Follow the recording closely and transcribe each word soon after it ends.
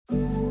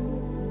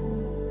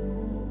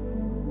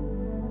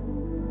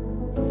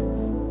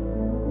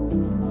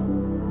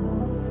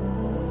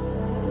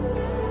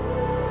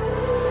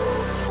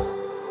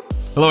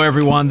Hello,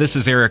 everyone. This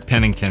is Eric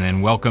Pennington,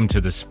 and welcome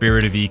to the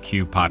Spirit of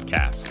EQ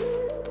podcast.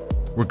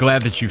 We're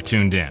glad that you've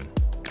tuned in.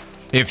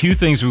 A few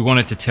things we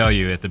wanted to tell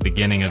you at the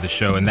beginning of the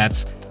show, and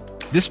that's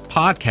this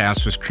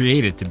podcast was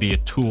created to be a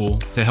tool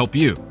to help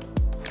you,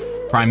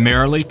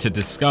 primarily to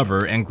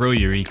discover and grow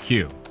your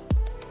EQ.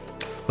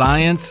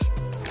 Science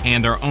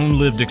and our own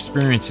lived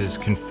experiences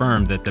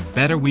confirm that the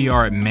better we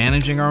are at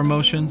managing our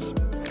emotions,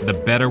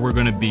 the better we're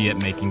going to be at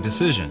making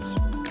decisions,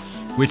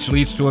 which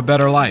leads to a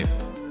better life.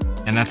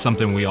 And that's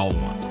something we all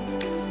want.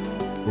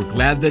 We're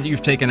glad that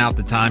you've taken out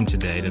the time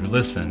today to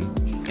listen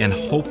and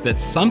hope that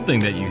something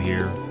that you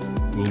hear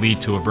will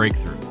lead to a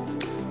breakthrough.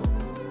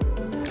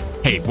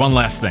 Hey, one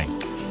last thing.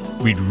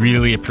 We'd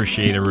really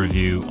appreciate a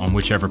review on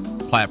whichever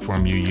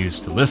platform you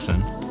use to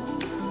listen.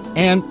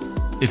 And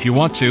if you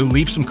want to,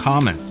 leave some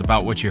comments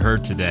about what you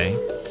heard today,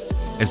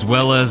 as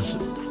well as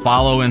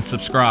follow and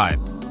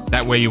subscribe.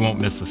 That way you won't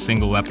miss a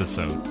single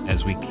episode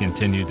as we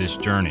continue this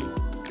journey.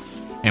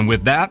 And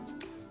with that,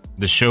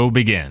 the show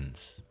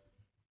begins.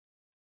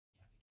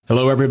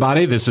 Hello,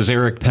 everybody. This is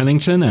Eric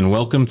Pennington, and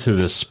welcome to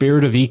the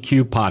Spirit of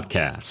EQ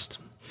podcast.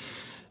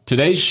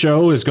 Today's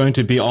show is going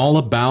to be all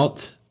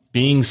about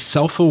being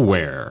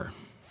self-aware.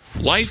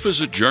 Life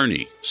is a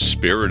journey.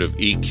 Spirit of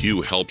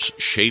EQ helps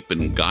shape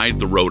and guide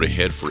the road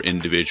ahead for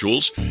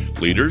individuals,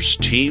 leaders,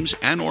 teams,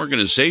 and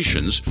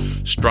organizations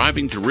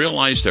striving to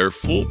realize their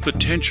full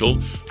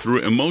potential through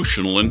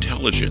emotional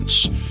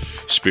intelligence.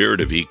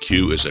 Spirit of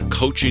EQ is a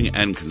coaching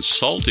and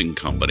consulting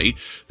company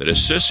that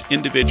assists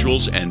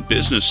individuals and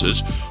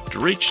businesses to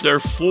reach their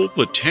full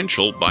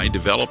potential by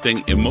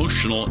developing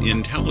emotional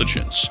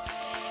intelligence.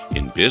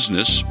 In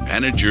business,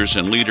 managers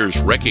and leaders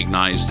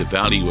recognize the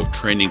value of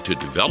training to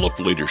develop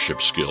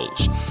leadership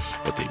skills.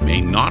 What they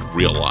may not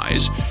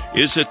realize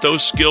is that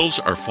those skills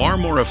are far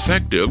more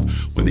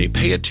effective when they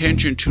pay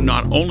attention to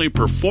not only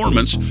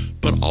performance,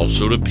 but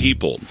also to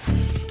people.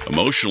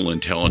 Emotional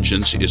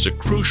intelligence is a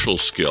crucial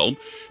skill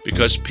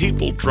because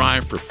people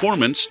drive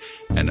performance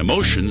and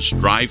emotions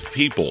drive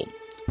people.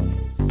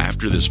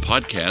 After this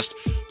podcast,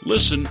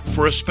 listen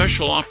for a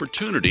special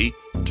opportunity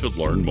to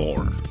learn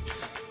more.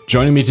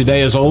 Joining me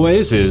today, as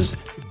always, is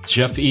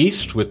Jeff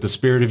East with the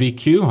Spirit of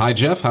EQ. Hi,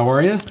 Jeff. How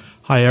are you?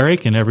 Hi,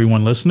 Eric, and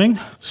everyone listening.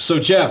 So,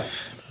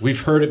 Jeff,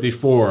 we've heard it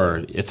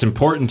before. It's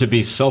important to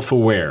be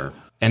self-aware.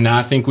 And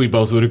I think we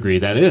both would agree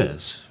that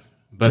is.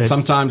 But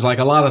sometimes, like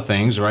a lot of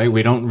things, right,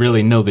 we don't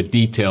really know the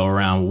detail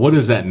around what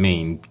does that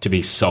mean to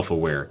be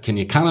self-aware. Can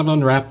you kind of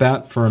unwrap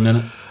that for a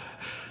minute?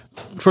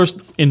 First,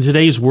 in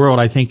today's world,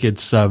 I think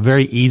it's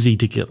very easy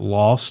to get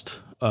lost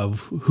of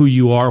who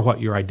you are, what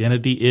your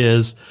identity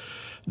is,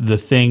 the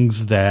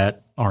things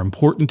that are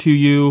important to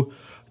you,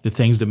 the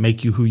things that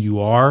make you who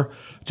you are,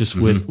 just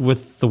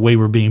with the way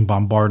we're being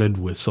bombarded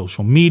with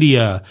social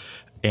media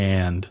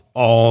and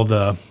all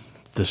the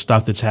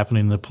stuff that's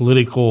happening in the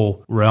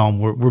political realm.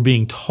 We're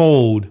being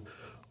told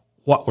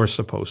what we're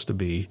supposed to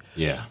be,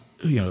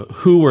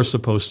 who we're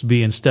supposed to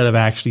be, instead of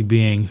actually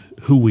being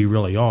who we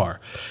really are.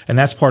 And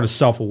that's part of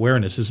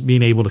self-awareness, is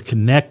being able to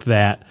connect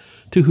that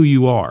to who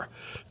you are.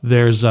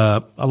 There's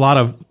a lot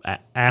of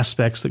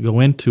aspects that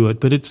go into it,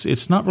 but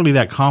it's not really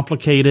that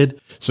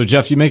complicated. So,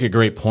 Jeff, you make a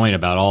great point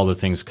about all the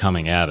things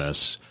coming at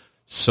us.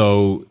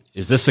 So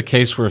is this a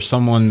case where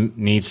someone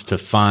needs to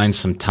find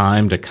some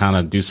time to kind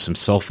of do some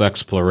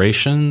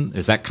self-exploration?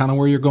 Is that kind of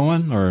where you're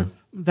going? Or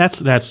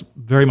That's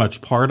very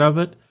much part of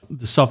it.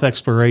 The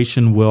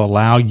self-exploration will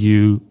allow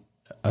you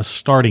a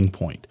starting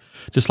point.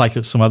 Just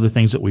like some other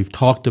things that we've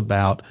talked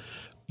about,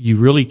 you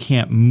really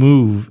can't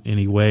move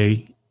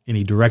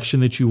any direction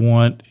that you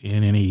want,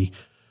 in any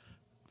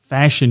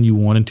fashion you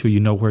want, until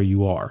you know where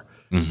you are.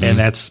 Mm-hmm. And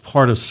that's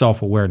part of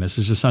self-awareness,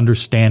 is just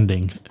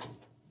understanding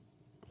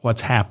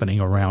what's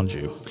happening around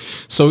you.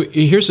 So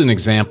here's an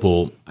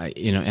example,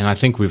 and I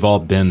think we've all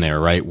been there,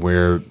 right,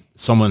 where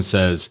someone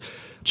says,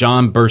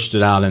 John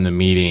bursted out in the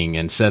meeting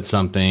and said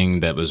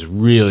something that was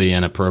really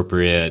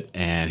inappropriate,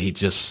 and he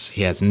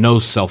has no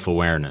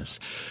self-awareness.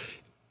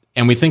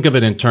 And we think of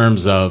it in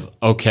terms of,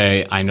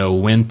 okay, I know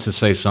when to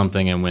say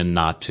something and when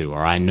not to,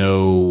 or I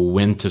know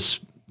when to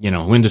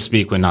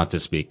speak, when not to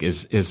speak.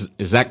 Is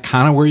that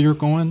kind of where you're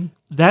going?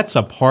 That's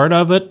a part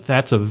of it.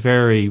 That's a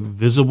very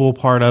visible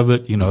part of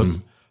it.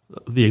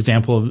 The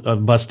example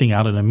of busting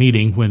out in a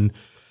meeting, when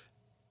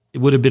it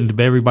would have been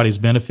to everybody's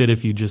benefit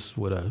if you just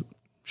would have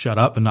shut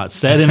up and not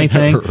said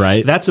anything.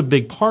 Right. That's a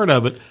big part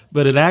of it,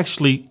 but it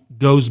actually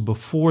goes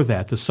before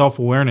that. The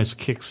self-awareness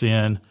kicks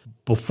in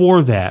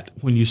before that,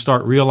 when you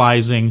start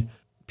realizing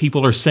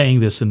people are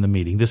saying this in the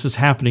meeting. This is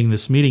happening in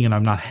this meeting, and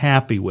I'm not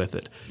happy with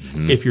it.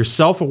 Mm-hmm. If you're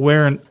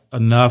self-aware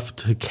enough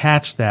to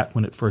catch that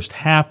when it first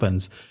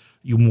happens,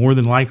 you more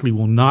than likely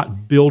will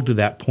not build to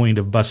that point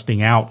of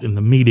busting out in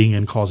the meeting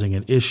and causing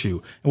an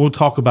issue. And we'll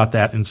talk about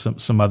that in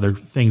some other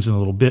things in a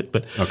little bit,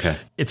 but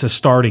It's a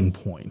starting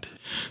point.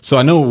 So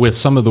I know with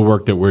some of the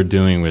work that we're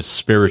doing with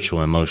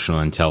spiritual emotional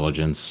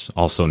intelligence,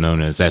 also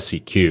known as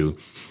SEQ,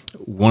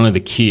 one of the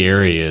key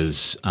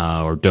areas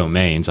or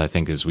domains, I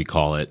think as we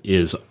call it,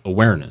 is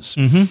awareness.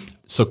 Mm-hmm.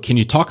 So can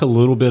you talk a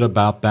little bit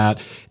about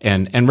that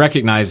and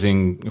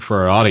recognizing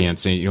for our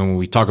audience, when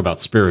we talk about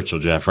spiritual,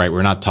 Jeff, right,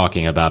 we're not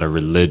talking about a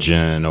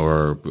religion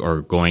or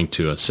going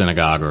to a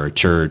synagogue or a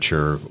church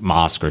or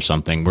mosque or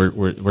something.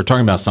 We're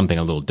talking about something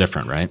a little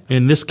different, right?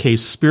 In this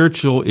case,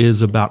 spiritual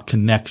is about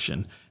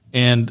connection.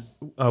 And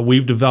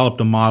we've developed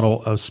a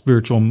model of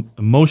spiritual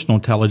emotional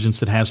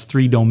intelligence that has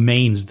 3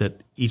 domains that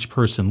each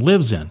person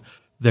lives in.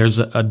 There's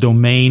a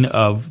domain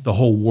of the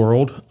whole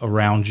world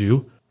around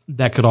you.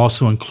 That could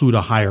also include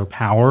a higher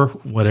power,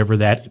 whatever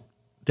that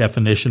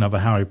definition of a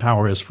higher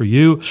power is for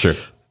you. Sure.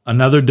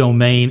 Another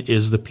domain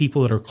is the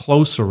people that are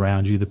close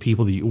around you, the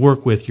people that you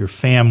work with, your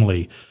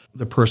family,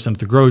 the person at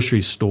the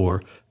grocery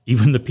store,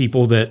 even the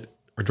people that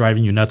are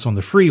driving you nuts on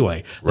the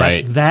freeway. Right.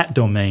 That's that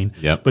domain.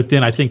 Yep. But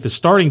then I think the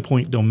starting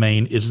point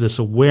domain is this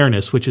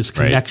awareness, which is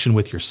connection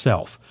with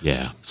yourself.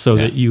 Yeah. So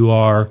that you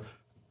are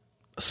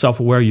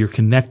self-aware, you're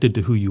connected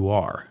to who you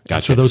are.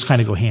 Gotcha. So those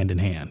kind of go hand in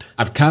hand.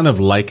 I've kind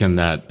of likened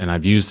that, and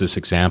I've used this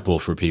example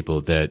for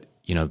people that,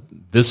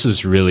 this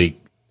is really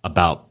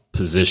about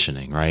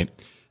positioning, right?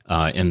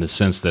 In the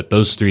sense that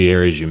those 3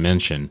 areas you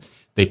mentioned,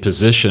 they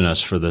position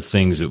us for the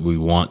things that we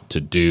want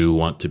to do,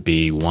 want to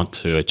be, want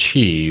to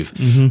achieve,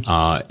 and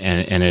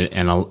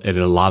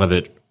a lot of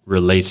it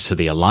relates to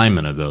the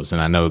alignment of those.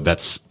 And I know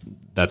that's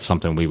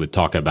something we would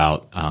talk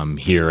about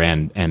here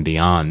and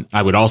beyond.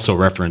 I would also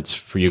reference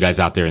for you guys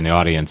out there in the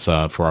audience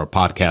for our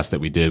podcast that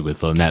we did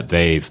with Lynette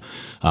Vave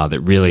that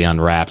really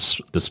unwraps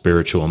the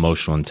spiritual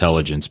emotional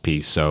intelligence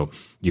piece. So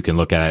you can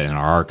look at it in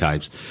our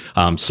archives.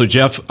 So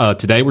Jeff,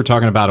 today we're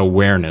talking about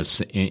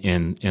awareness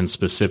in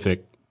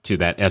specific to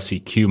that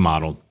SEQ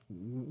model.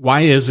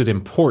 Why is it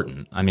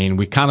important? I mean,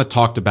 we kind of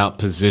talked about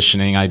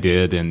positioning. I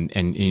did,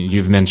 and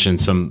you've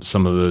mentioned some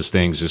of those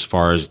things as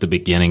far as the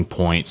beginning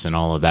points and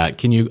all of that.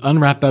 Can you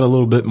unwrap that a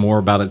little bit more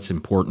about its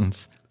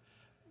importance?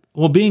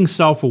 Well, being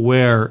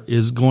self-aware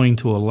is going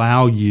to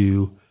allow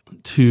you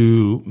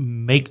to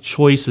make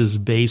choices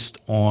based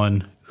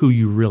on who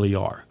you really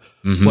are.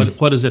 Mm-hmm.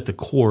 What is at the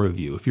core of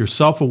you? If you're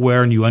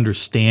self-aware and you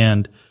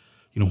understand,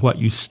 what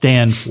you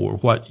stand for,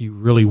 what you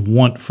really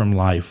want from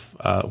life,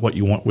 what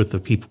you want with the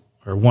people,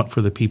 or want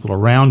for the people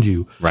around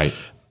you. Right.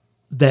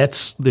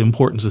 That's the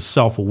importance of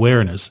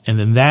self-awareness. And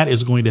then that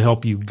is going to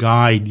help you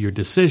guide your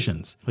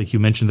decisions. Like you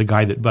mentioned, the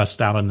guy that bust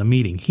out in the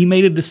meeting. He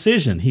made a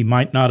decision. He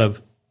might not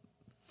have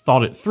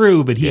thought it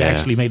through, but he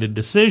actually made a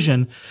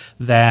decision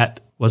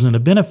that wasn't a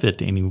benefit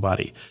to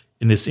anybody.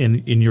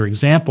 In your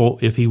example,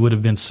 if he would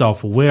have been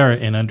self-aware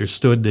and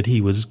understood that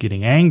he was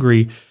getting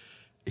angry,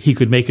 he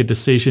could make a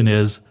decision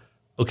as,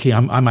 okay,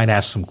 I might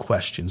ask some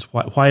questions.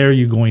 Why are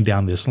you going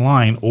down this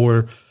line?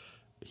 Or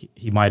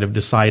he might have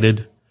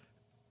decided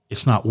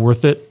it's not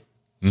worth it.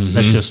 Mm-hmm.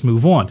 Let's just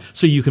move on.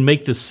 So you can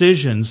make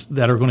decisions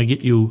that are going to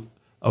get you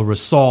a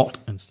result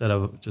instead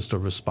of just a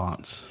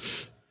response.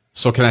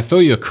 So can I throw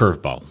you a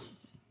curveball?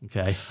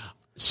 Okay.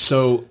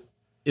 So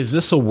is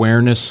this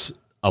awareness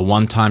a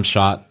one-time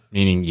shot,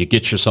 meaning you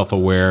get yourself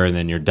aware and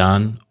then you're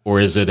done? Or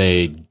is it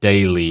a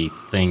daily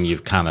thing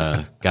you've kind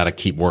of got to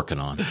keep working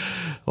on?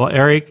 Well,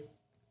 Eric,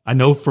 I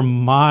know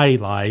from my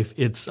life,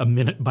 it's a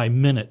minute by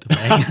minute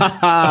thing.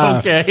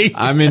 Okay.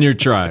 I'm in your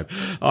tribe.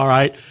 All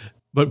right.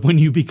 But when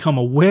you become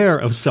aware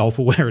of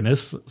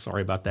self-awareness,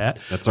 sorry about that.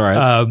 That's all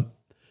right.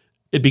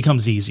 It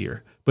becomes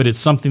easier. But it's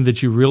something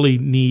that you really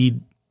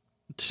need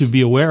to be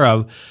aware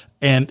of.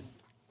 And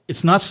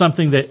it's not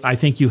something that I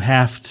think you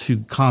have to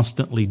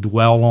constantly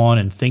dwell on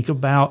and think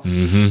about.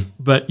 Mm-hmm.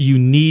 But you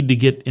need to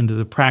get into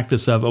the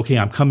practice of, okay,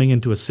 I'm coming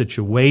into a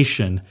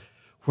situation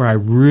where I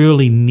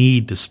really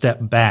need to step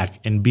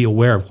back and be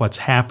aware of what's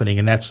happening.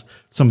 And that's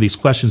some of these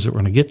questions that we're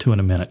going to get to in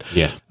a minute.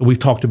 Yeah. We've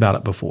talked about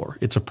it before.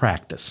 It's a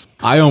practice.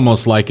 I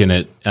almost liken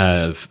it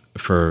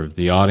for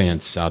the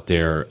audience out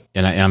there,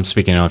 and I'm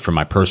speaking on from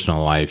my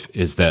personal life,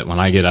 is that when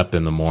I get up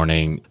in the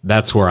morning,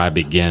 that's where I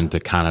begin to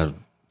kind of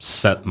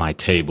set my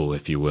table,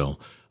 if you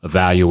will,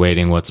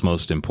 evaluating what's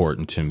most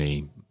important to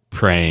me,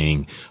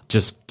 praying,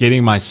 just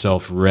getting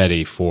myself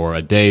ready for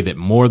a day that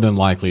more than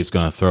likely is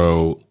going to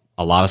throw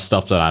a lot of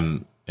stuff that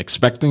I'm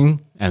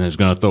expecting, and is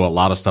going to throw a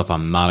lot of stuff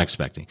I'm not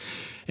expecting.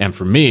 And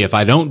for me, if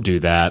I don't do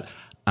that,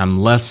 I'm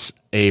less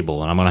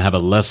able, and I'm going to have a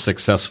less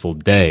successful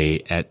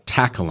day at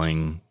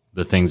tackling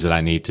the things that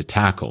I need to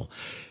tackle.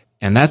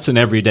 And that's an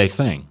everyday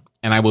thing.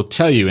 And I will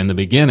tell you, in the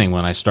beginning,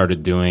 when I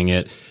started doing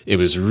it, it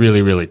was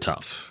really, really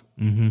tough.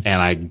 Mm-hmm.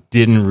 And I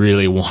didn't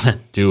really want to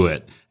do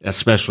it,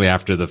 especially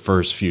after the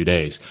first few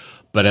days.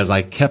 But as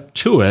I kept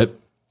to it,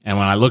 and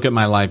when I look at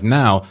my life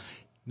now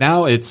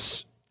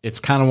it's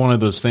kind of one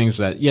of those things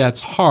that, it's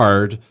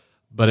hard,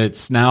 but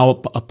it's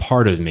now a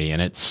part of me,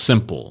 and it's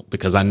simple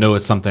because I know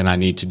it's something I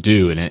need to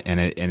do, and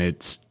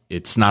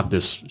it's not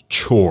this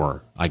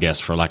chore, I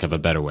guess, for lack of a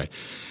better way.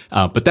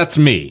 But that's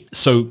me.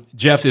 So,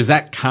 Jeff, is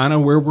that kind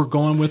of where we're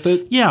going with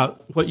it? Yeah,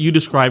 what you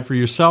described for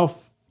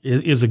yourself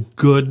is a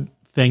good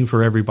thing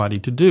for everybody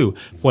to do.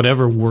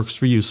 Whatever works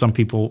for you. Some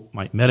people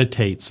might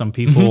meditate. Some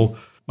people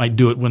might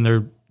do it when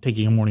they're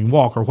taking a morning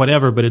walk or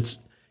whatever, but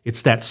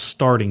it's that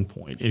starting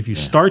point. If you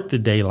start the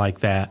day like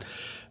that,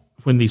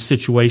 when these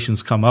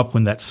situations come up,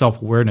 when that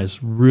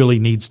self-awareness really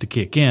needs to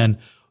kick in,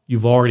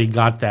 you've already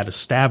got that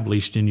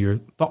established in your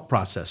thought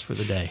process for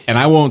the day. And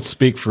I won't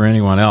speak for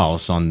anyone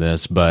else on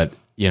this, but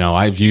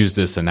I've used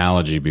this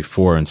analogy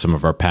before in some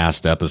of our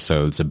past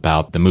episodes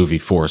about the movie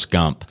Forrest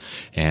Gump,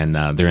 and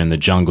they're in the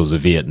jungles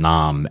of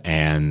Vietnam,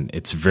 and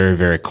it's very,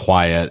 very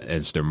quiet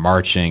as they're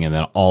marching, and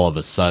then all of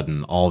a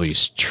sudden, all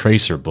these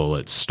tracer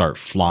bullets start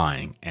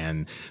flying,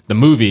 and the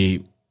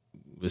movie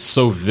was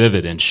so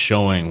vivid in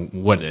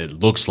showing what it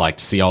looks like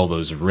to see all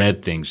those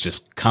red things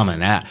just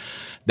coming at.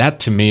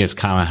 That to me is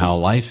kind of how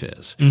life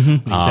is.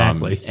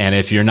 Exactly. And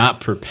if you're not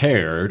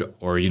prepared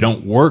or you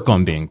don't work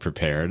on being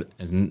prepared,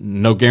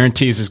 no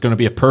guarantees it's going to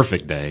be a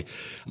perfect day.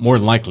 More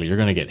than likely, you're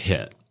going to get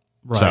hit.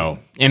 Right. So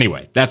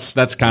anyway,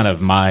 that's kind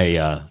of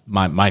my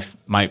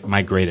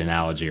great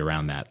analogy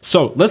around that.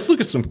 So let's look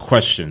at some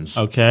questions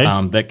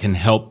that can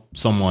help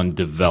someone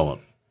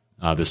develop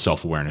this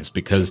self-awareness,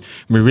 because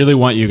we really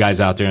want you guys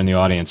out there in the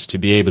audience to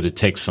be able to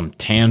take some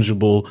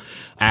tangible,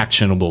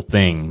 actionable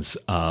things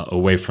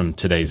away from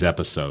today's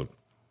episode.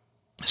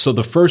 So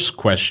the first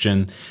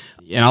question,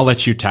 and I'll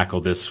let you tackle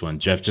this one,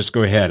 Jeff. Just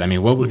go ahead. I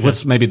mean,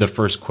 what's maybe the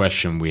first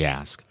question we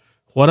ask?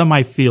 What am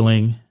I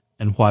feeling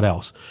and what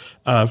else?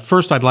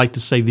 First, I'd like to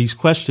say these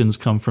questions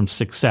come from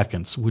 6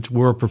 Seconds, which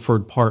we're a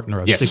preferred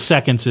partner of. Yes. 6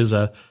 Seconds is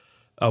a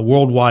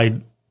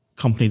worldwide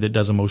company that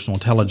does emotional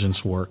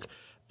intelligence work.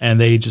 And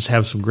they just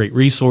have some great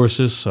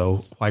resources,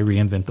 so why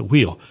reinvent the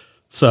wheel?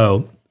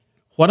 So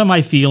what am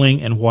I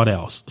feeling and what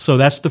else? So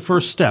that's the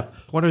first step.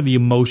 What are the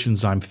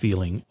emotions I'm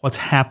feeling? What's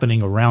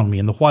happening around me?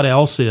 And the what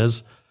else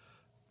is,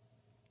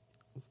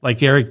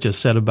 like Eric just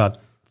said about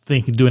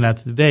doing that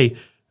today,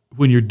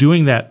 when you're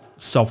doing that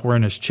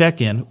self-awareness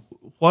check-in,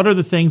 what are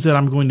the things that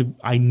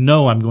I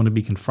know I'm going to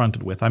be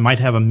confronted with? I might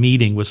have a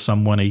meeting with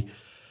someone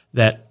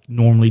that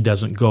normally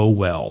doesn't go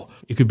well.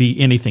 It could be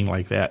anything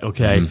like that,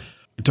 okay? Mm-hmm.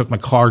 I took my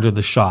car to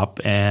the shop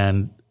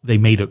and they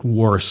made it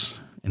worse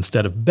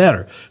instead of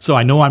better. So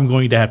I know I'm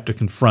going to have to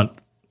confront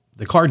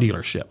the car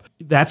dealership.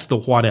 That's the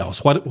what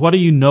else. What do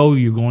you know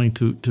you're going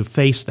to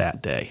face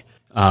that day?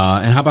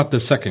 And how about the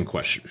second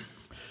question?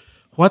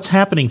 What's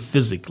happening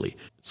physically?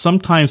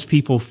 Sometimes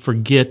people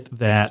forget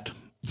that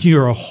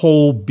you're a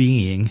whole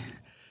being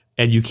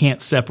and you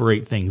can't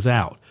separate things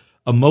out.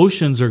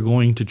 Emotions are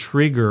going to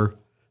trigger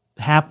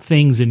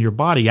things in your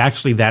body.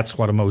 Actually, that's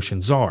what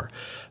emotions are.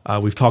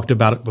 We've talked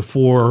about it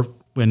before.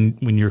 When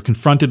you're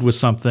confronted with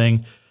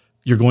something,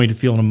 you're going to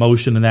feel an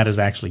emotion, and that is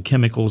actually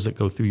chemicals that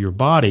go through your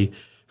body.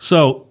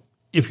 So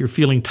if you're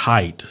feeling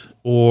tight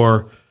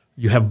or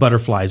you have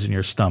butterflies in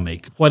your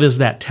stomach, what is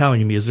that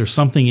telling me? Is there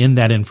something in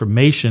that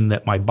information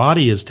that my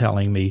body is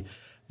telling me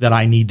that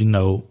I need to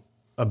know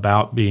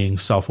about being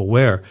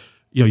self-aware?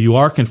 You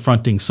are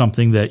confronting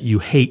something that you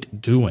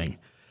hate doing.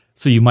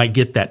 So you might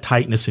get that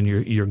tightness in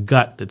your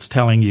gut that's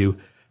telling you,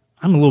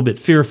 I'm a little bit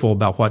fearful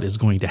about what is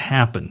going to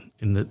happen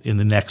in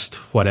the next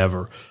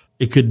whatever.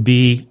 It could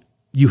be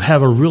you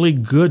have a really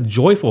good,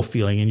 joyful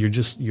feeling and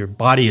your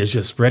body is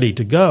just ready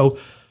to go.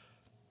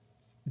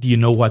 Do you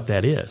know what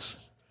that is?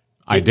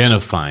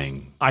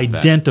 Identifying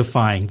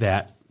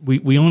that.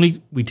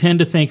 We tend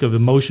to think of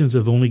emotions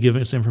of only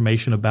giving us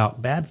information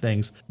about bad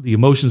things. The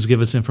emotions give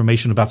us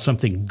information about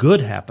something good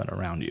happen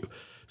around you.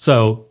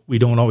 So we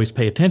don't always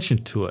pay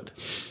attention to it.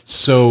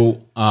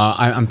 So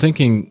I'm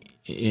thinking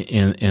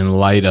in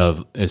light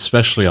of,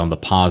 especially on the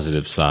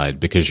positive side,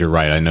 because you're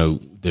right. I know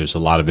there's a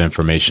lot of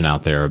information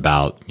out there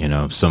about,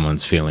 if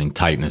someone's feeling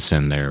tightness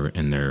in their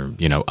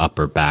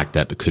upper back,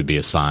 that could be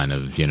a sign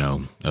of,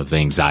 of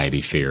anxiety,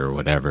 fear, or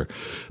whatever.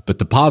 But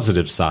the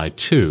positive side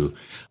too,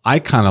 I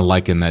kind of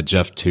liken that,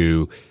 Jeff,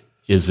 to,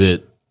 is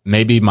it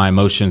maybe my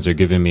emotions are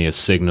giving me a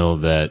signal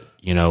that,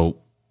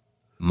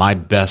 my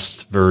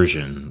best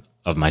version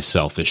of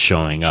myself is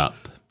showing up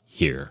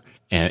here,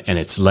 and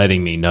it's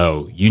letting me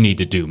know you need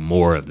to do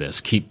more of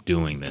this. Keep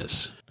doing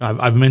this.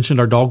 I've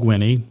mentioned our dog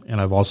Winnie, and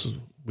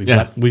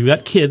we've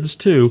got kids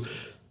too.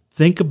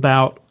 Think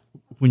about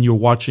when you're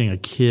watching a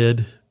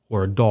kid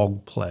or a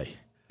dog play.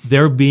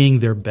 They're being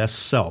their best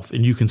self,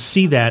 and you can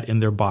see that in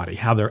their body,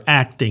 how they're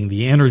acting,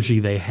 the energy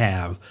they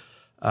have,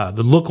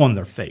 the look on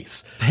their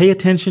face. Pay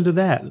attention to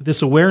that.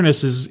 This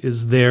awareness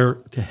is there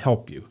to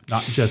help you,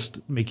 not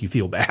just make you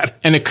feel bad.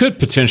 And it could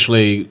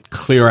potentially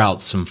clear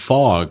out some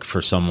fog for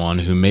someone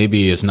who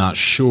maybe is not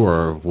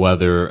sure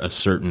whether a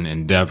certain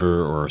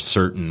endeavor or a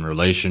certain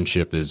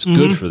relationship is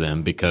good for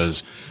them,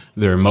 because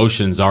their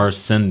emotions are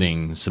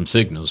sending some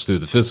signals through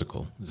the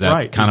physical. Is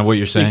that kind of what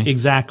you're saying?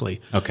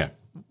 Exactly. Okay.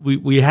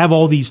 We have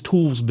all these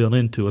tools built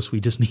into us. We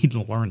just need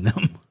to learn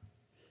them.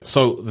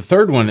 So the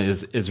third one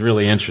is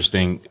really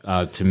interesting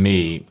to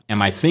me.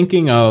 Am I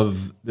thinking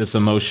of this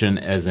emotion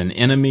as an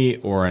enemy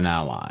or an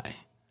ally?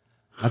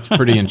 That's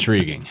pretty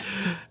intriguing.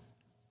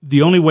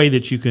 The only way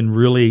that you can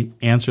really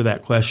answer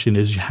that question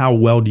is how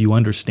well do you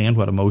understand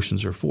what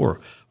emotions are for?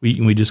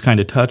 We just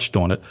kind of touched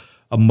on it.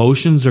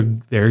 Emotions are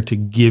there to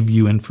give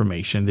you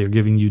information. They're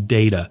giving you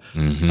data.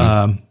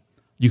 Mm-hmm.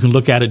 You can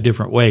look at it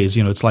different ways.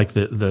 It's like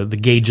the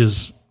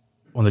gauges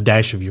on the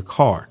dash of your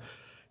car.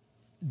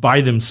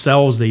 by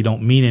themselves, they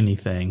don't mean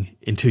anything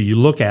until you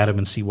look at them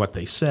and see what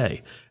they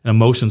say. And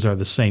emotions are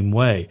the same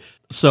way.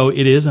 So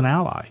it is an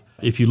ally.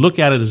 If you look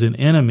at it as an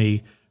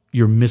enemy,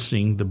 you're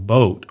missing the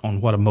boat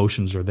on what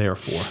emotions are there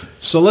for.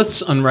 So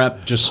let's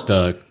unwrap just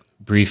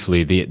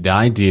briefly the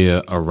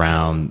idea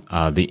around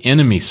the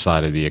enemy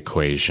side of the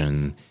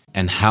equation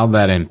and how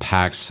that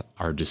impacts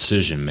our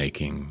decision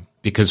making.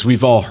 Because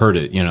we've all heard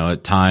it,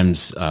 at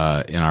times in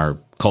our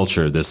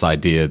culture, this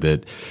idea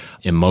that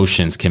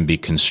emotions can be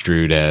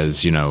construed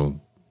as,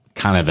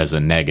 kind of as a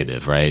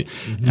negative, right?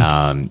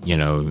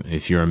 Mm-hmm.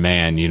 If you're a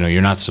man,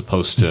 you're not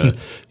supposed to,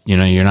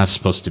 you're not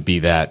supposed to be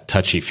that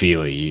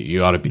touchy-feely.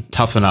 You ought to be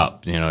toughen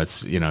up.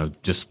 It's,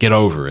 just get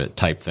over it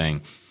type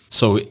thing.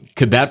 So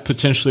could that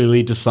potentially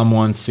lead to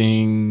someone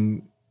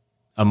seeing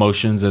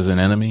emotions as an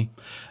enemy?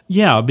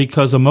 Yeah,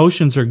 because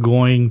emotions are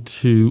going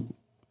to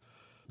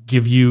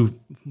give you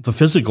the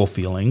physical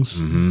feelings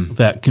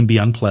that can be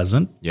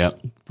unpleasant. Yep.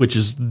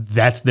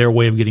 That's their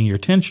way of getting your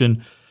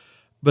attention.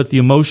 But the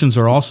emotions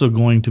are also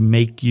going to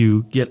make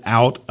you get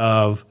out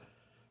of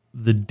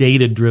the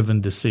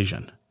data-driven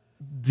decision.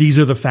 These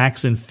are the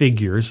facts and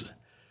figures,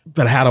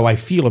 but how do I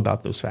feel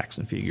about those facts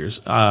and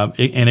figures? And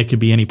it could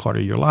be any part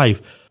of your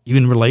life,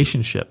 even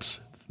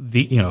relationships.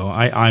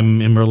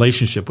 I'm in a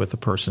relationship with a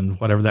person,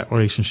 whatever that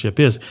relationship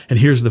is, and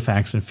here's the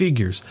facts and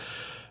figures.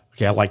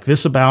 Okay, I like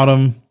this about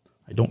them.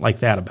 I don't like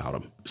that about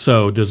them.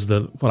 So does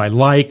what I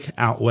like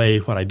outweigh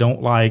what I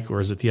don't like, or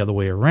is it the other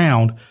way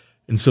around?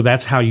 And so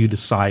that's how you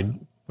decide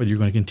whether you're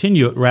going to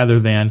continue it, rather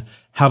than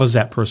how does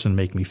that person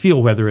make me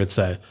feel, whether it's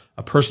a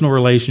personal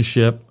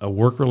relationship, a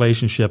work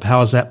relationship,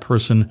 how is that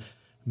person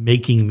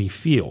making me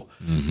feel?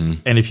 Mm-hmm.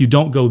 And if you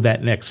don't go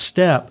that next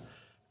step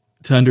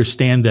to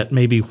understand that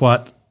maybe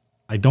what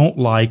I don't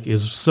like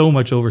is so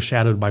much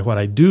overshadowed by what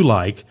I do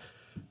like,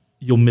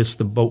 you'll miss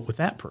the boat with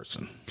that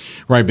person.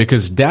 Right,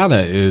 because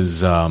data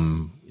is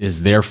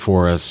there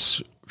for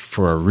us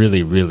for a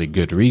really, really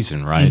good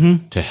reason, right?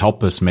 Mm-hmm. To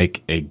help us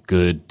make a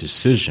good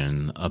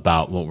decision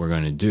about what we're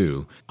going to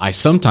do. I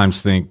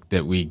sometimes think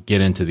that we get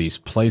into these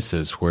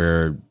places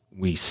where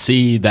we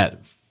see that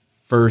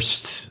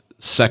first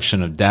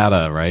section of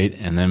data, right?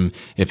 And then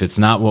if it's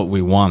not what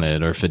we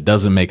wanted, or if it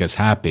doesn't make us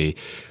happy,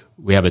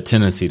 we have a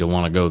tendency to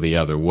want to go the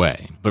other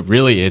way. But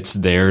really, it's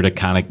there to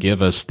kind of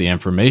give us the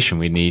information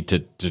we need to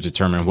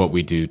determine what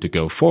we do to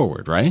go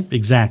forward, right?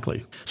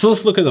 Exactly. So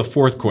let's look at the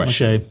fourth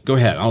question. Okay. Go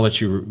ahead. I'll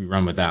let you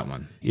run with that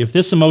one. If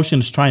this emotion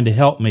is trying to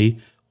help me,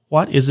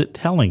 what is it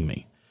telling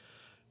me?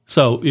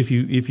 So if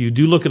you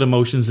do look at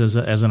emotions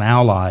as an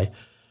ally,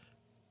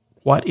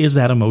 what is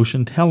that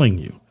emotion telling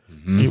you?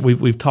 Mm-hmm.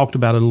 We've talked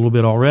about it a little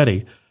bit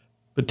already,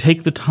 but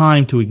take the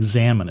time to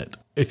examine it.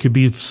 It could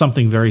be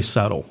something very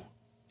subtle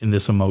in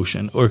this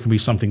emotion, or it could be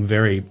something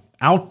very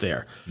out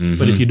there. Mm-hmm.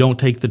 But if you don't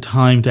take the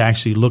time to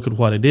actually look at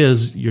what it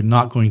is, you're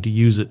not going to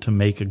use it to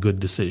make a good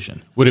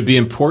decision. Would it be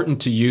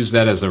important to use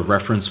that as a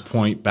reference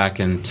point back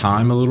in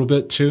time a little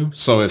bit too?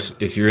 So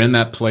if you're in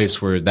that place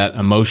where that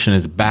emotion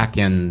is back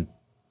in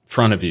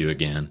front of you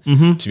again,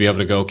 mm-hmm. to be able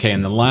to go, okay,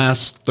 in the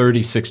last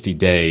 30, 60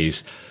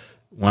 days,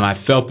 when I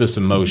felt this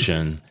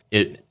emotion,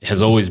 it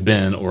has always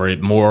been, or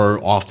it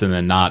more often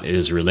than not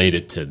is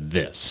related to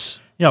this.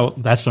 Yeah,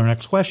 that's our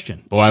next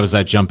question. Boy, was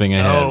I jumping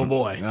ahead. Oh,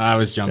 boy. I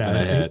was jumping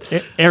ahead.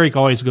 Eric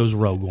always goes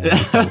rogue on me,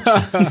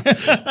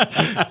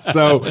 folks.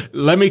 So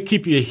let me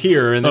keep you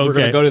here, and then we're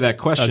going to go to that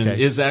question.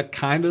 Okay. Is that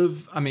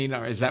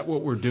is that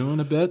what we're doing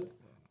a bit?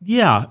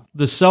 Yeah.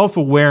 The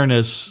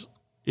self-awareness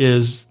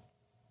is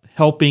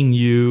helping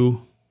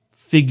you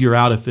figure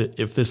out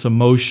if this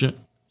emotion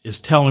is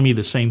telling me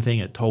the same thing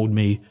it told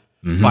me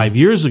 5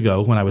 years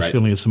ago when I was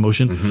feeling this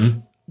emotion. Mm-hmm.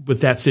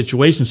 With that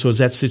situation. So is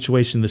that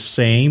situation the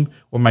same,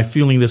 or am I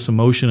feeling this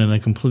emotion in a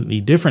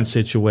completely different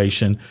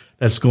situation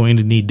that's going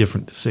to need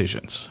different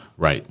decisions?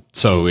 Right.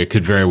 So it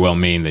could very well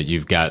mean that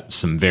you've got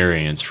some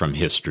variance from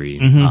history,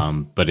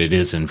 but it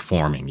is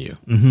informing you.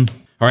 Mm-hmm.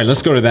 All right,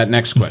 let's go to that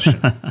next question.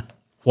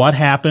 What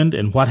happened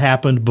and what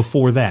happened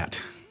before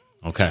that?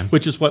 Okay.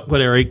 Which is what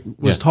Eric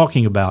was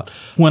talking about.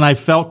 When I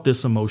felt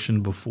this emotion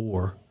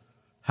before,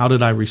 how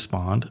did I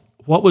respond?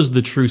 What was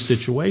the true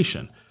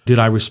situation? Did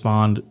I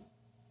respond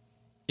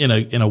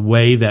in a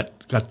way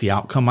that got the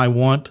outcome I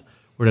want,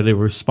 or did I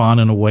respond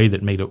in a way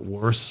that made it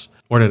worse,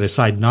 or did I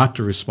decide not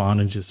to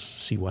respond and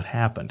just see what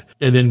happened,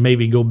 and then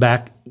maybe go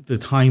back the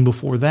time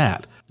before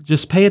that?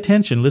 Just pay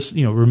attention,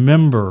 listen,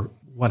 remember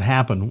what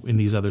happened in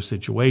these other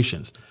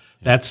situations.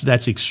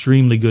 That's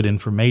extremely good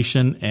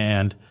information,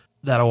 and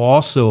that'll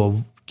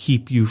also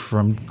keep you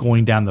from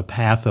going down the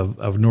path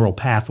of neural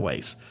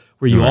pathways,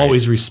 where you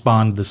always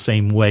respond the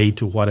same way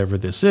to whatever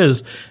this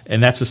is,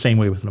 and that's the same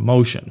way with an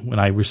emotion. When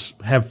I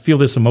feel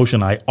this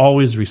emotion, I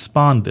always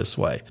respond this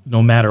way,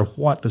 no matter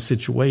what the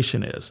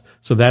situation is.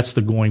 So that's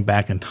the going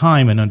back in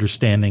time and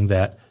understanding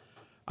that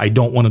I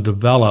don't want to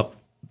develop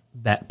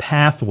that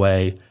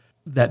pathway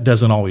that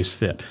doesn't always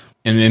fit.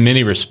 And in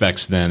many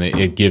respects, then,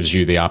 it gives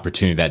you the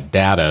opportunity, that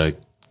data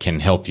can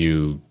help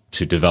you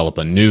to develop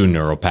a new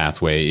neural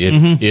pathway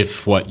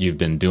if what you've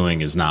been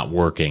doing is not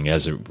working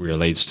as it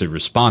relates to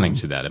responding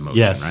to that emotion,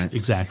 Yes, right?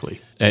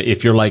 exactly.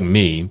 If you're like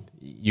me,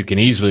 you can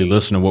easily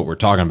listen to what we're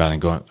talking about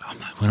and go,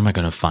 when am I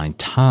going to find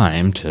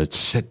time to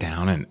sit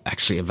down and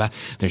actually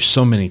there's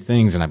so many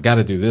things and I've got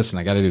to do this and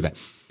I got to do that.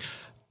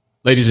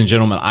 Ladies and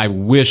gentlemen, I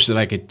wish that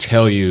I could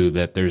tell you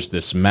that there's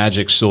this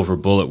magic silver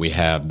bullet we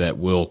have that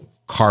will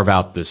carve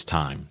out this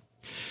time.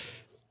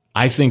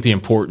 I think the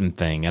important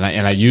thing, and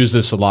I use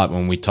this a lot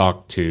when we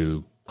talk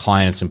to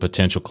clients and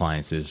potential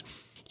clients, is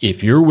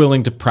if you're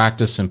willing to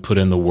practice and put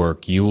in the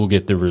work, you will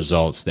get the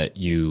results that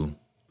you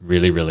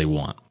really, really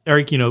want.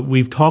 Eric,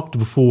 we've talked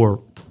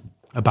before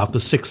about the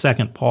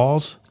 6-second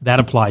pause. That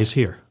applies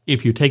here.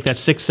 If you take that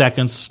 6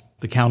 seconds,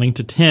 the counting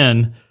to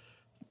 10,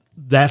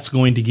 that's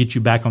going to get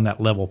you back on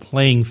that level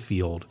playing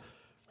field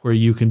where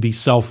you can be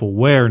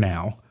self-aware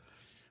now.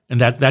 And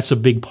that's a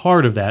big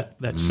part of that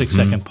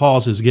 6-second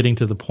pause, is getting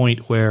to the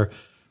point where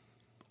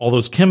all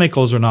those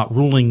chemicals are not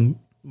ruling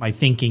my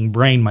thinking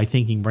brain. My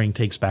thinking brain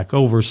takes back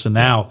over. So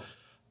now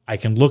I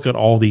can look at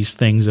all these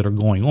things that are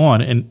going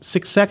on. And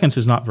 6 seconds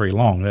is not very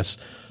long. That's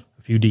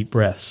a few deep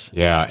breaths.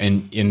 Yeah,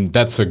 and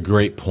that's a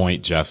great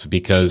point, Jeff,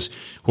 because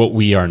what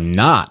we are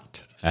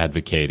not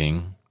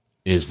advocating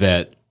is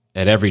that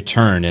at every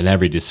turn and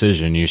every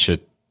decision, you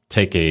should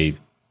take a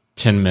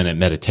 10-minute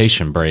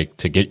meditation break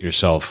to get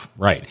yourself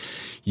right.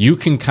 You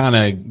can kind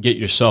of get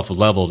yourself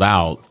leveled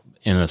out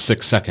in a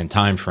 6-second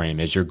time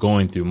frame as you're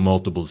going through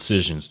multiple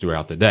decisions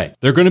throughout the day.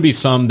 There are going to be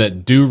some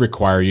that do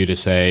require you to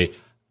say,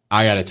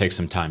 I got to take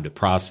some time to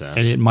process.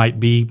 And it might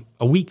be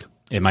a week.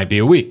 It might be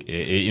a week.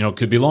 It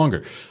could be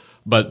longer.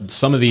 But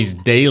some of these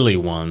daily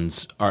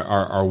ones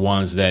are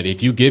ones that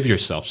if you give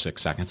yourself 6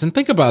 seconds, and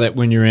think about it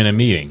when you're in a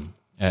meeting,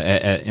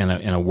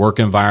 in a work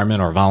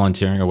environment or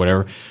volunteering or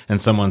whatever, and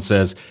someone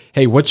says,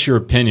 hey, what's your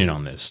opinion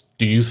on this?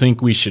 Do you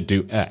think we should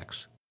do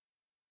X?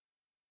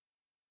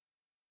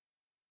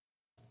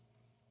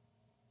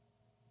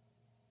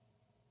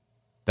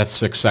 That's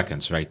 6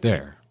 seconds right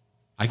there.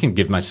 I can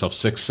give myself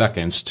 6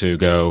 seconds to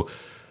go,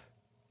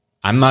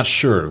 I'm not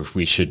sure if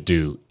we should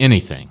do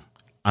anything.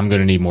 I'm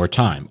going to need more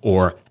time.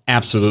 Or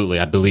absolutely,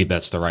 I believe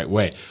that's the right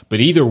way. But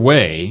either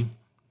way,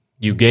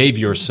 you gave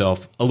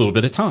yourself a little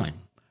bit of time.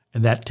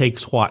 And that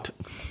takes what?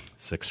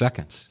 6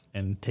 seconds.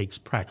 And takes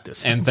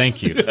practice. And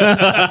thank you.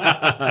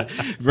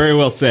 Very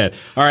well said.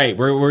 All right,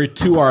 we're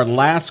to our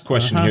last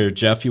question here,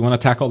 Jeff. You want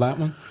to tackle that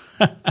one?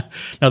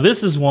 Now,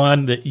 this is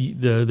one that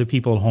the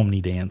people at home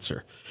need to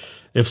answer.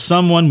 If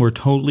someone were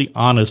totally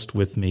honest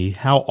with me,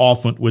 how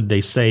often would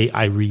they say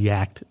I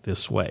react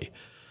this way?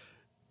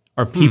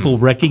 Are people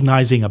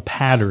recognizing a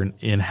pattern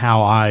in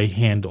how I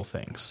handle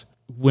things?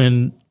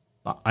 When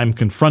I'm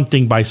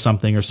confronting by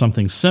something or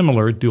something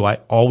similar, do I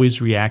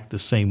always react the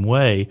same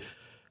way?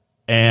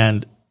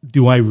 And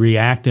do I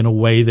react in a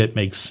way that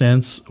makes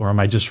sense, or am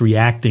I just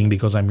reacting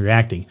because I'm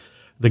reacting?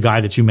 The guy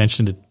that you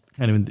mentioned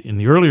kind of in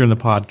the earlier in the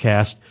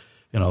podcast,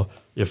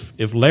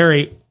 if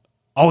Larry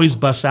always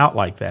busts out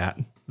like that,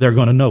 they're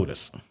going to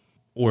notice.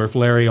 Or if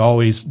Larry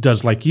always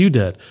does like you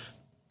did,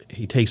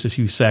 he takes a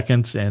few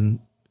seconds and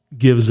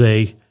gives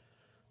a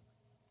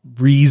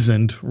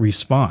reasoned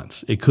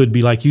response. It could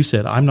be like you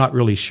said, I'm not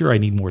really sure, I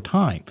need more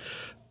time.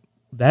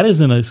 That is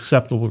an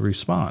acceptable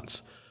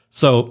response.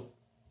 So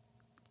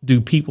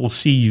do people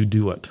see you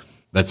do it?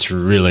 That's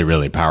really,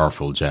 really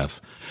powerful,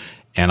 Jeff.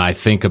 And I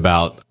think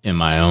about in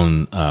my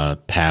own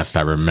past,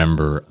 I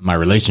remember my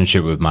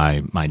relationship with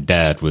my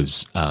dad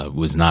was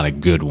not a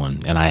good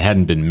one. And I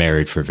hadn't been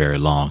married for very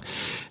long,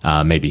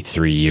 maybe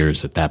 3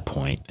 years at that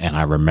point. And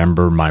I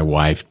remember my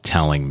wife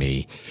telling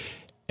me,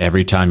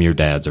 every time your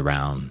dad's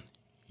around,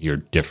 you're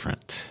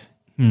different.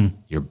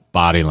 Your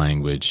body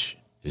language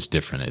is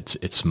different.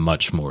 It's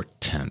much more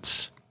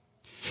tense.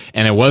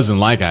 And it wasn't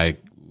like I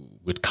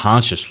would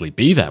consciously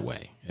be that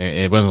way.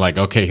 It wasn't like,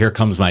 okay, here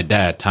comes my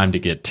dad, time to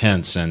get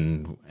tense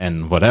and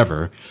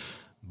whatever.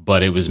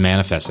 But it was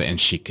manifested, and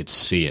she could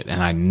see it.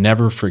 And I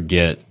never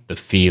forget the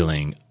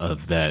feeling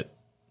of that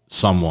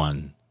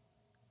someone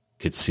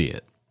could see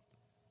it.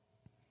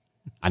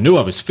 I knew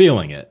I was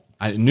feeling it.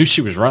 I knew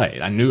she was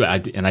right. I knew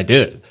and I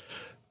did.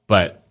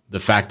 But the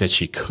fact that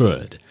she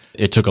could,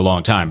 it took a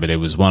long time, but it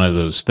was one of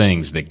those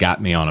things that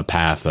got me on a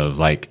path of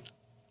like,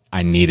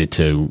 I needed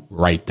to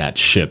right that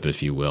ship,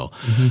 if you will.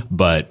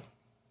 But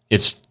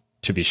it's,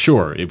 to be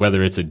sure,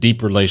 whether it's a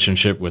deep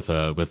relationship with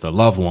a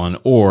loved one,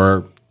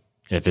 or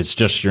if it's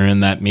just you're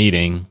in that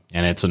meeting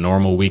and it's a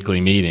normal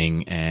weekly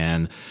meeting,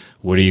 and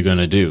what are you going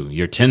to do?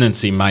 Your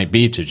tendency might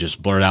be to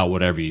just blurt out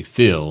whatever you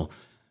feel,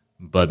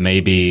 but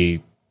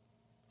maybe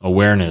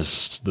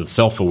awareness, the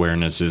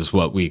self-awareness is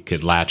what we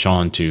could latch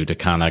on to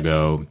kind of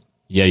go,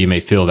 yeah, you may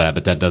feel that,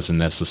 but that doesn't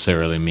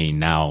necessarily mean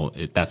now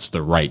that's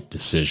the right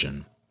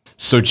decision.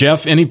 So,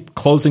 Jeff, any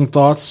closing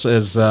thoughts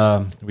as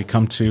we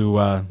come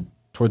to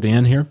toward the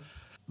end here?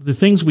 The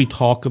things we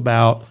talk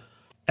about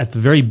at the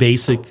very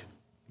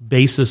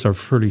basis are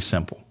pretty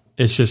simple.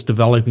 It's just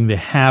developing the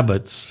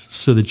habits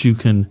so that you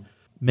can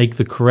make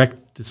the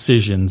correct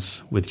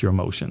decisions with your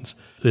emotions.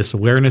 This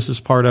awareness is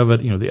part of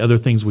it. The other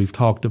things we've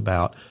talked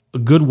about. A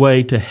good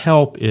way to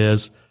help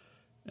is,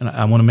 and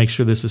I want to make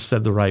sure this is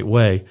said the right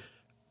way,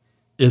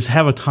 is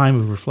have a time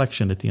of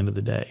reflection at the end of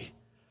the day.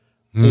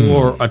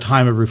 Or a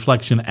time of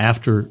reflection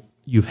after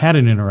you've had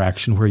an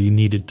interaction where you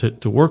needed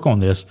to work on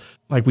this.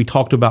 Like we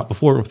talked about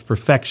before with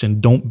perfection,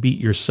 don't beat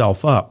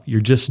yourself up. You're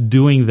just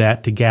doing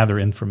that to gather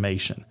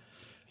information.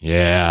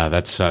 Yeah,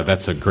 that's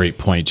a great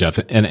point, Jeff.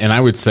 And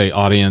I would say,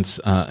 audience,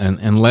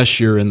 unless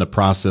you're in the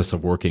process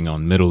of working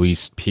on Middle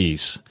East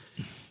peace,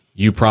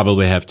 you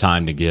probably have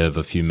time to give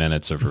a few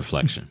minutes of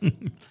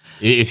reflection.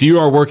 If you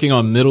are working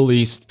on Middle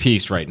East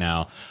peace right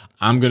now,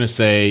 I'm going to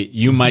say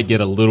you might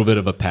get a little bit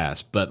of a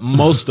pass, but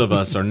most of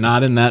us are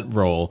not in that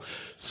role.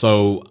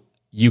 So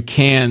you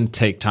can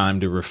take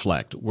time to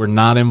reflect. We're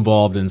not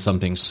involved in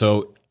something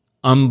so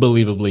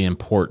unbelievably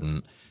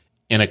important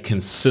in a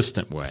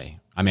consistent way.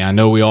 I mean, I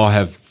know we all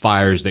have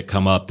fires that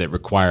come up that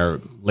require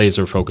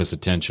laser focused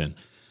attention,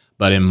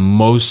 but in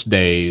most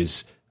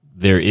days,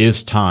 there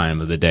is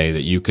time of the day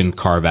that you can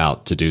carve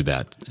out to do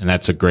that. And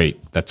that's a great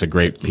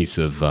piece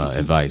of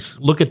advice.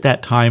 Look at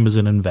that time as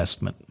an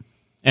investment.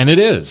 And it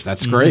is.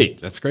 That's great.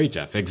 That's great,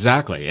 Jeff.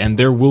 Exactly. And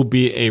there will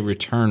be a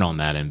return on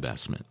that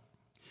investment.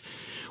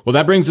 Well,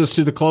 that brings us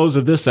to the close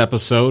of this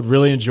episode.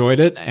 Really enjoyed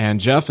it. And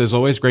Jeff, as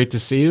always, great to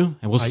see you.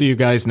 And we'll see you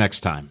guys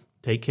next time.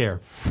 Take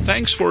care.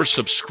 Thanks for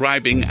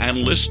subscribing and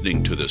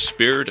listening to the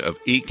Spirit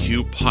of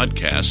EQ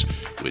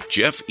podcast with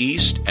Jeff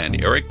East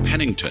and Eric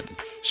Pennington.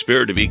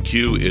 Spirit of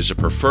EQ is a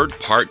preferred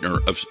partner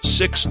of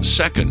 6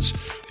 Seconds,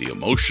 the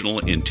Emotional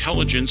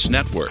Intelligence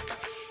Network.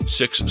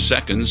 6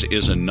 Seconds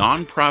is a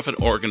nonprofit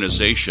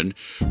organization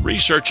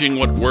researching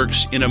what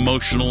works in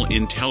emotional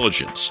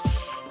intelligence.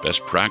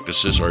 Best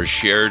practices are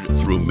shared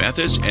through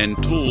methods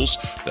and tools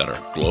that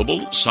are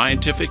global,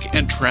 scientific,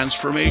 and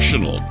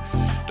transformational.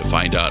 To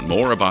find out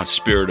more about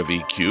Spirit of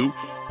EQ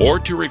or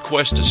to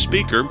request a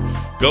speaker,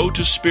 go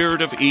to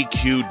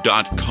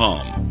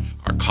spiritofeq.com.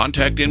 Our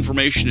contact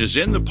information is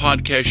in the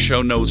podcast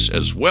show notes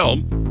as well.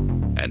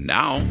 And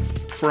now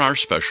for our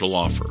special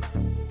offer.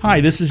 Hi,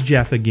 this is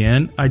Jeff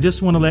again. I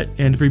just want to let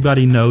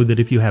everybody know that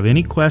if you have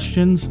any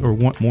questions or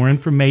want more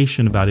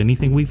information about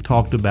anything we've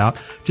talked about,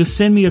 just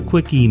send me a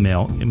quick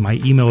email. And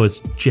my email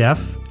is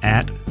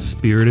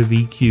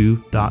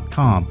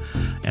jeff@spiritofeq.com,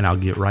 and I'll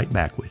get right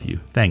back with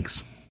you.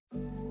 Thanks.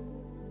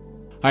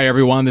 Hi,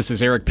 everyone. This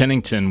is Eric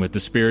Pennington with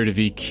the Spirit of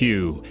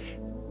EQ.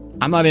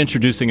 I'm not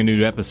introducing a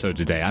new episode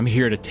today. I'm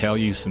here to tell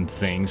you some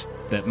things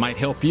that might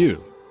help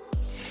you.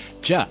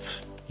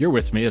 Jeff, you're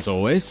with me as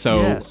always,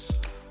 so...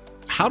 Yes.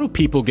 How do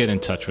people get in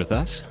touch with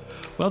us?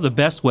 Well, the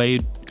best way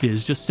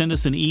is just send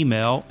us an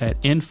email at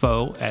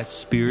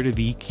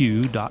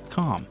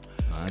info@spiritofeq.com.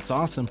 That's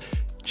awesome.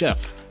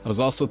 Jeff, I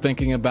was also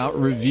thinking about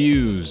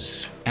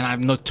reviews, and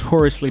I'm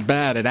notoriously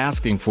bad at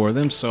asking for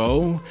them,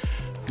 so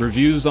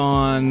reviews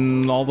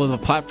on all of the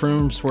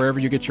platforms wherever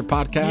you get your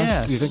podcasts.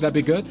 Yes. Do you think that'd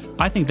be good?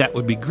 I think that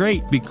would be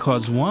great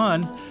because,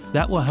 one,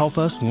 that will help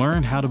us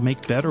learn how to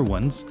make better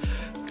ones,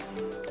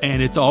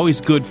 and it's always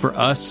good for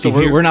us So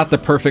we're not the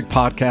perfect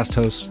podcast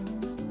hosts?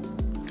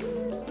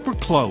 We're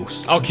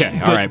close.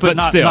 Okay, all right, but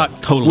not, still,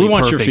 not totally we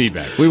want perfect. your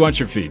feedback. We want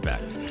your feedback.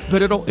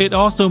 But it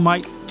also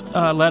might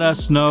let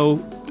us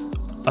know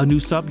a new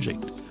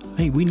subject.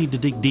 Hey, we need to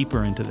dig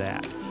deeper into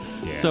that.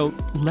 Yeah. So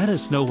let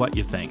us know what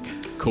you think.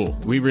 Cool.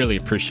 We really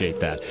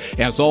appreciate that.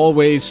 As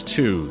always,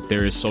 too,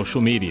 there is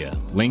social media,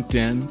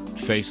 LinkedIn,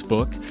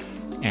 Facebook,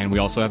 and we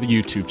also have a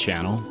YouTube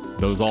channel.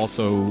 Those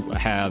also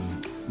have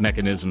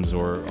mechanisms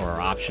or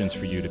options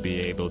for you to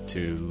be able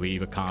to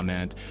leave a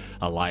comment,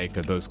 a like,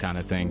 or those kind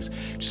of things.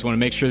 Just want to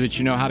make sure that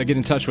you know how to get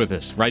in touch with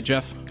us. Right,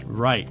 Jeff?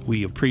 Right.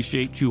 We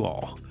appreciate you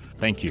all.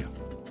 Thank you.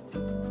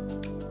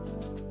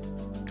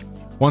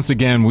 Once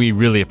again, we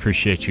really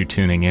appreciate you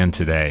tuning in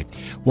today.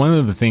 One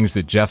of the things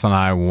that Jeff and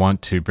I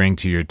want to bring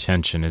to your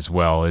attention as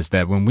well is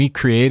that when we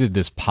created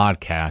this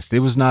podcast, it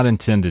was not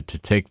intended to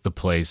take the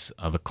place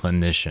of a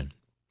clinician.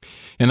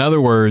 In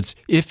other words,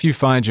 if you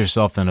find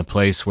yourself in a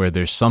place where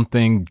there's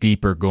something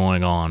deeper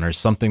going on or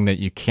something that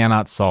you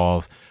cannot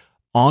solve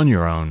on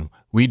your own,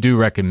 we do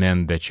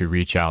recommend that you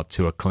reach out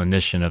to a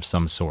clinician of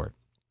some sort.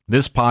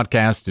 This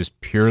podcast is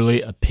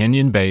purely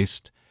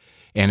opinion-based,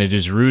 and it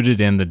is rooted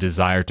in the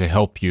desire to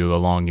help you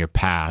along your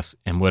path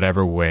in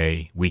whatever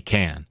way we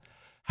can.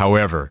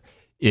 However,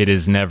 it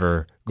is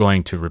never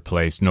going to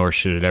replace, nor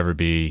should it ever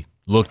be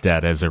looked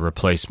at as a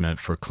replacement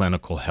for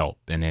clinical help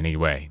in any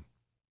way.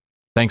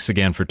 Thanks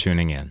again for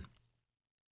tuning in.